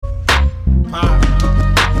Pop.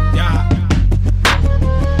 Yeah.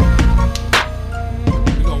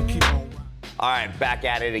 We gonna keep on. All right, back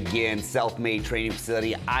at it again. Self-Made Training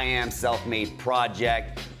Facility. I am Self-Made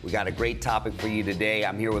Project. We got a great topic for you today.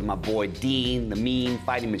 I'm here with my boy Dean, the mean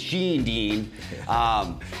fighting machine Dean.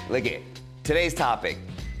 Look at today's topic.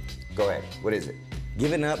 Go ahead. What is it?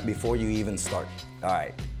 Giving up before you even start. All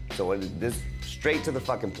right. So this straight to the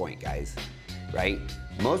fucking point, guys. Right?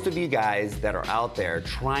 Most of you guys that are out there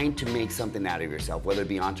trying to make something out of yourself, whether it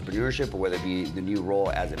be entrepreneurship or whether it be the new role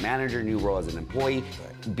as a manager, new role as an employee,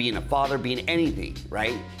 being a father, being anything,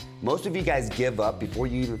 right? Most of you guys give up before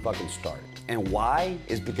you even fucking start. And why?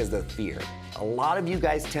 Is because of fear. A lot of you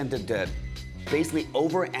guys tend to basically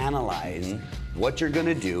overanalyze what you're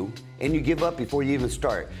gonna do, and you give up before you even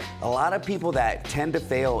start. A lot of people that tend to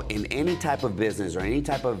fail in any type of business or any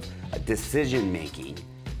type of decision making,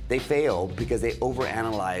 they fail because they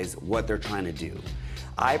overanalyze what they're trying to do.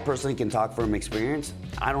 I personally can talk from experience.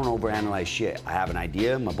 I don't overanalyze shit. I have an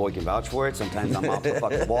idea, my boy can vouch for it. Sometimes I'm off the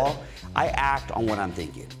fucking wall. I act on what I'm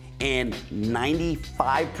thinking. And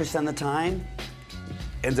 95% of the time,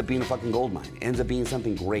 ends up being a fucking gold mine, ends up being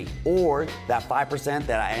something great. Or that 5%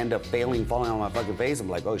 that I end up failing, falling on my fucking face, I'm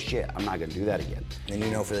like, oh shit, I'm not gonna do that again. And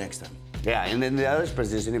you know for the next time. Yeah, and then the other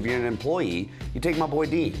position, if you're an employee, you take my boy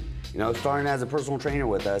Dean. You know, starting as a personal trainer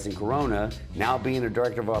with us in Corona, now being a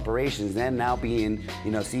director of operations, then now being,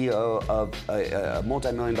 you know, CEO of a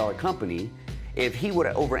multi-million-dollar company. If he would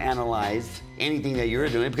have overanalyzed anything that you're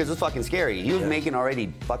doing, because it's fucking scary. He was making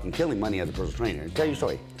already fucking killing money as a personal trainer. Tell your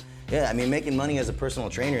story. Yeah, I mean, making money as a personal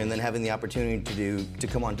trainer and then having the opportunity to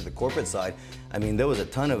come onto the corporate side, I mean, there was a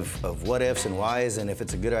ton of what ifs and whys and if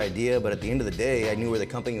it's a good idea, but at the end of the day, I knew where the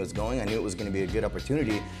company was going. I knew it was gonna be a good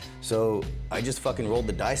opportunity. So I just fucking rolled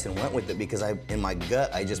the dice and went with it because in my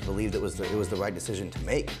gut, I just believed it was the right decision to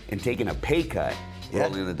make. And taking a pay cut,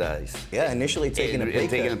 rolling the dice. Yeah, initially taking a pay cut.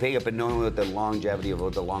 Taking a pay cut, but knowing what the longevity of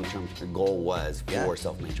what the long-term goal was for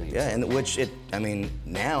self-made training. Yeah, and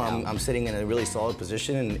now I'm sitting in a really solid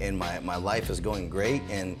position and my life is going great,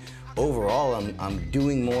 and overall I'm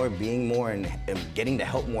doing more, being more, and getting to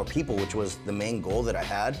help more people, which was the main goal that I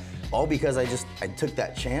had, all because I took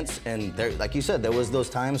that chance. And there, like you said, there was those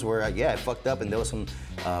times where I fucked up and there was some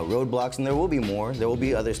roadblocks, and there will be more, there will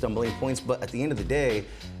be other stumbling points, but at the end of the day,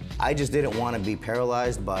 I just didn't want to be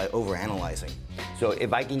paralyzed by overanalyzing. So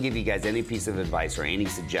if I can give you guys any piece of advice or any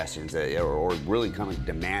suggestions or really kind of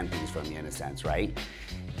demand things from you in a sense, right?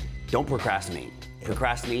 Don't procrastinate.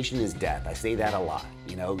 Procrastination is death. I say that a lot.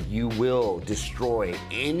 You know, you will destroy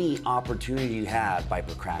any opportunity you have by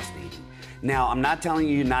procrastinating. Now, I'm not telling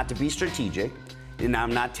you not to be strategic, and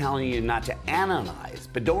I'm not telling you not to analyze,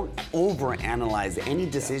 but don't overanalyze any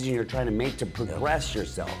decision you're trying to make to progress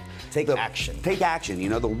yourself. Take action. Take action. You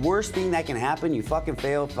know, the worst thing that can happen, you fucking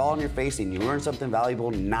fail, fall on your face, and you learn something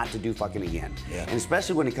valuable not to do fucking again. Yeah. And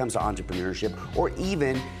especially when it comes to entrepreneurship, or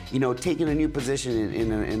even, you know, taking a new position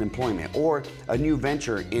in employment, or a new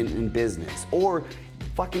venture in business, or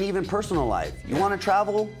fucking even personal life. You want to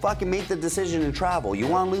travel? Fucking make the decision to travel. You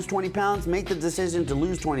want to lose 20 pounds? Make the decision to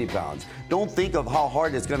lose 20 pounds. Don't think of how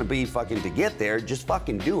hard it's going to be fucking to get there. Just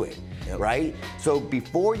fucking do it, right? So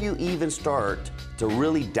before you even start to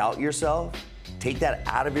really doubt yourself, take that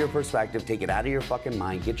out of your perspective, take it out of your fucking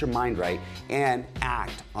mind, get your mind right, and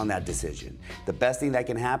act on that decision. The best thing that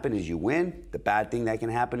can happen is you win. The bad thing that can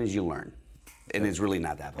happen is you learn. And it's really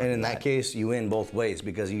not that bad. And in that case, you win both ways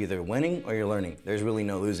because you're either winning or you're learning. There's really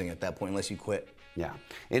no losing at that point unless you quit. Yeah,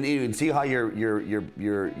 and you can see how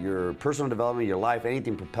your personal development, your life,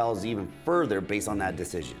 anything propels even further based on that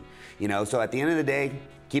decision. You know, so at the end of the day,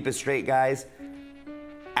 keep it straight, guys.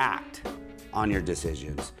 Act on your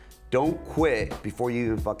decisions. Don't quit before you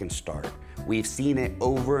even fucking start. We've seen it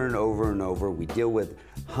over and over and over. We deal with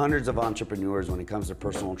hundreds of entrepreneurs when it comes to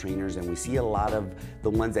personal trainers, and we see a lot of the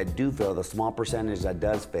ones that do fail, the small percentage that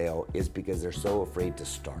does fail, is because they're so afraid to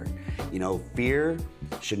start. You know, fear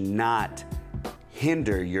should not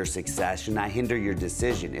hinder your success, should not hinder your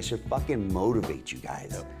decision. It should fucking motivate you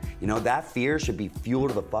guys. You know, that fear should be fuel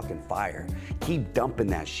to the fucking fire. Keep dumping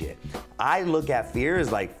that shit. I look at fear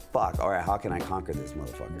as like, fuck, all right, how can I conquer this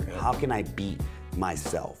motherfucker? How can I beat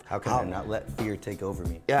myself? How can I not let fear take over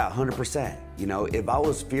me? Yeah, 100%. You know, if I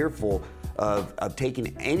was fearful of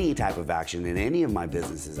taking any type of action in any of my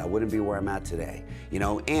businesses, I wouldn't be where I'm at today. You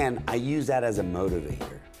know, and I use that as a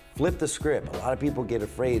motivator. Flip the script. A lot of people get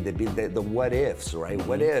afraid that the what ifs, right?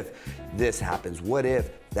 What if this happens? What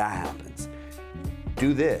if that happens?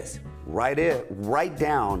 Do this. Write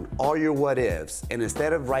down all your what ifs, and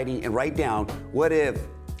instead of write down, what if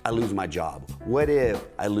I lose my job? What if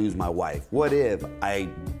I lose my wife? What if I,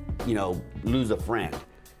 lose a friend?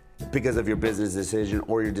 because of your business decision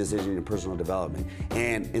or your decision in personal development.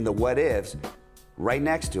 And in the what ifs, right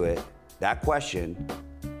next to it, that question,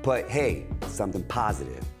 put, hey, something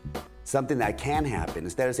positive. Something that can happen.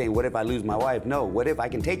 Instead of saying, what if I lose my wife? No, what if I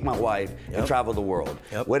can take my wife and travel the world?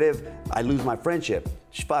 What if I lose my friendship?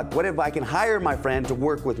 Fuck, what if I can hire my friend to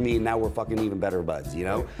work with me and now we're fucking even better buds, you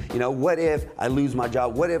know? You know, what if I lose my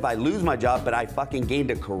job? What if I lose my job but I fucking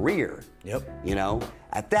gained a career? You know?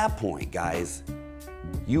 At that point, guys,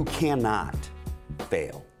 you cannot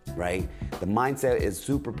fail, right? The mindset is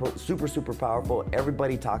super powerful.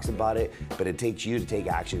 Everybody talks about it, but it takes you to take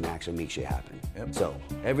action, and action makes shit happen. So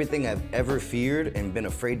everything I've ever feared and been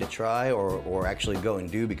afraid to try or actually go and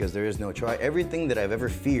do because there is no try, everything that I've ever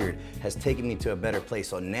feared has taken me to a better place.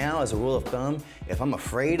 So now, as a rule of thumb, if I'm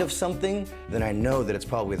afraid of something, then I know that it's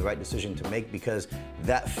probably the right decision to make because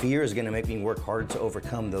that fear is gonna make me work harder to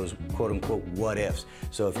overcome those quote unquote what ifs.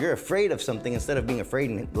 So if you're afraid of something, instead of being afraid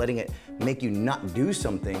and letting it make you not do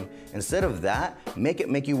something, instead of that, make it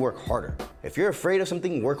make you work harder. If you're afraid of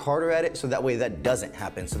something, work harder at it so that way that doesn't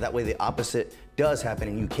happen. So that way the opposite does happen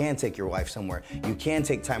and you can take your wife somewhere. You can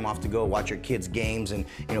take time off to go watch your kids' games and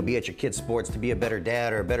be at your kids' sports to be a better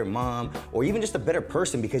dad or a better mom or even just a better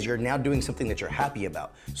person because you're now doing something that you're happy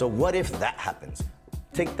about. So what if that happens?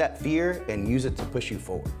 Take that fear and use it to push you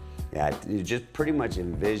forward. Yeah, you just pretty much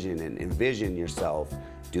envision yourself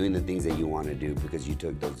doing the things that you want to do because you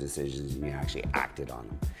took those decisions and you actually acted on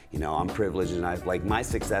them. You know, I'm privileged and like my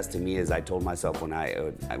success to me is I told myself when I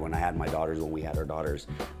had my daughters, when we had our daughters,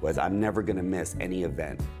 was I'm never gonna miss any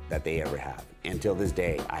event that they ever have. Until this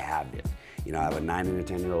day, I have it. You know, I have a 9 and a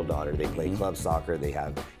 10-year-old daughter. They play club soccer. They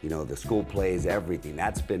have, the school plays, everything.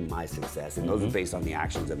 That's been my success. And those are based on the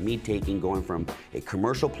actions of me going from a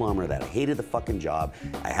commercial plumber that I hated the fucking job.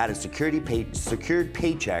 I had a secured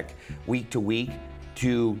paycheck week to week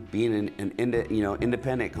to being an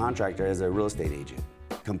independent contractor as a real estate agent.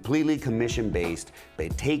 Completely commission-based,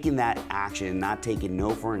 but taking that action, not taking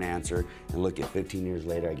no for an answer, and look at 15 years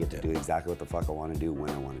later, I get to do exactly what the fuck I want to do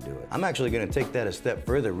when I want to do it. I'm actually going to take that a step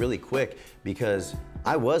further really quick because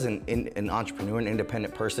I was an entrepreneur, an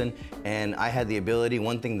independent person, and I had the ability,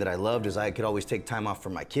 one thing that I loved is I could always take time off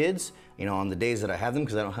for my kids, on the days that I have them,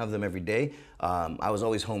 because I don't have them every day. I was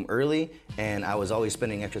always home early, and I was always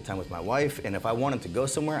spending extra time with my wife, and if I wanted to go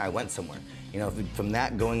somewhere, I went somewhere. From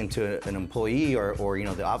that going into an employee or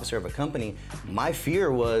the officer of a company, my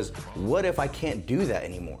fear was, what if I can't do that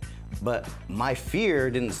anymore? But my fear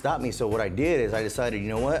didn't stop me, so what I did is I decided,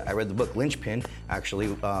 I read the book Lynchpin, actually,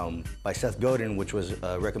 by Seth Godin, which was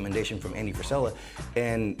a recommendation from Andy Frisella,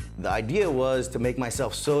 and the idea was to make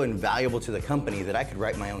myself so invaluable to the company that I could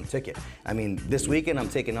write my own ticket. I mean, this weekend I'm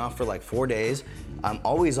taking off for like 4 days. I'm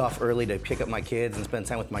always off early to pick up my kids and spend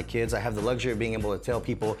time with my kids. I have the luxury of being able to tell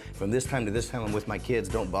people from this time to this time I'm with my kids,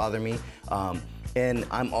 don't bother me. And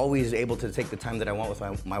I'm always able to take the time that I want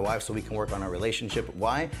with my wife so we can work on our relationship.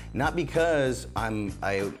 Why? Not because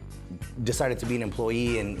I decided to be an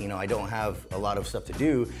employee and I don't have a lot of stuff to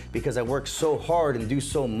do, because I work so hard and do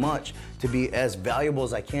so much to be as valuable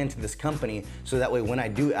as I can to this company, so that way when I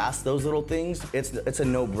do ask those little things, it's a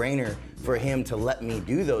no-brainer for him to let me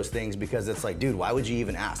do those things, because it's like, dude, why would you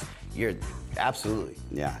even ask? You're absolutely.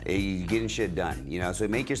 Yeah, you're getting shit done, so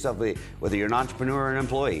make yourself, whether you're an entrepreneur or an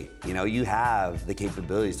employee, you have the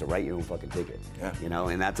capabilities to write your own fucking ticket. Yeah.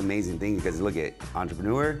 And that's an amazing thing, because look at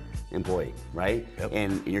entrepreneur, employee, right? Yep.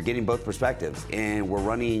 And you're getting both perspectives, and we're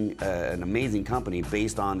running an amazing company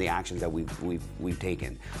based on the actions that we've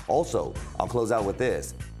taken. Also, I'll close out with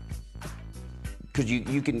this, because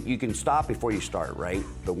you can stop before you start, right?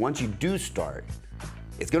 But once you do start,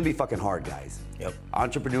 it's gonna be fucking hard, guys. Yep.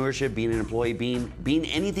 Entrepreneurship, being an employee, being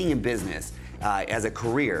anything in business as a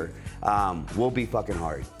career will be fucking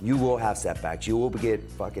hard. You will have setbacks. You will get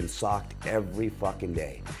fucking socked every fucking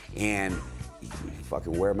day. And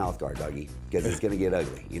fucking wear a mouth guard, doggy, because it's gonna get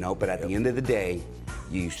ugly, But at the end of the day,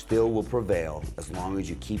 you still will prevail as long as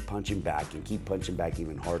you keep punching back and keep punching back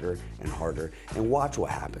even harder and harder. And watch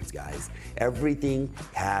what happens, guys. Everything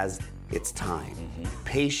has its time.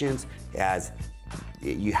 Patience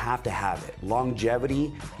you have to have it.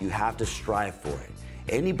 Longevity, you have to strive for it.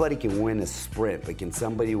 Anybody can win a sprint, but can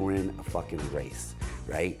somebody win a fucking race,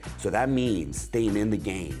 right? So that means staying in the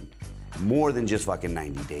game more than just fucking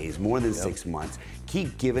 90 days, more than 6 months.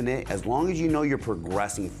 Keep giving it. As long as you know you're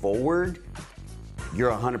progressing forward,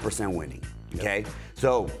 you're 100% winning, okay?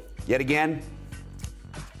 So, yet again,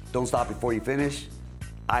 don't stop before you finish.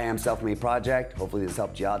 I am Self Made Project. Hopefully this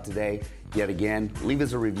helped you out today. yet again. Leave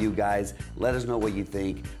us a review, guys. Let us know what you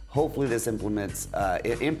think. Hopefully this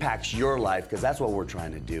it impacts your life, because that's what we're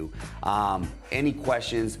trying to do. Any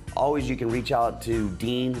questions, always you can reach out to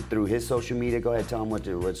Dean through his social media. Go ahead, tell him what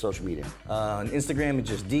social media. On Instagram, it's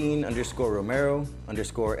just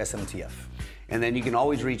Dean_Romero_SMTF. And then you can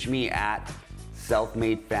always reach me at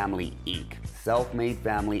Self-Made Family Inc. Self-Made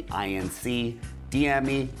Family INC. DM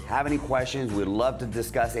me, have any questions. We'd love to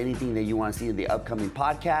discuss anything that you want to see in the upcoming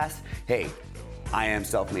podcast. Hey, I am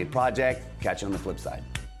Self-Made Project. Catch you on the flip side.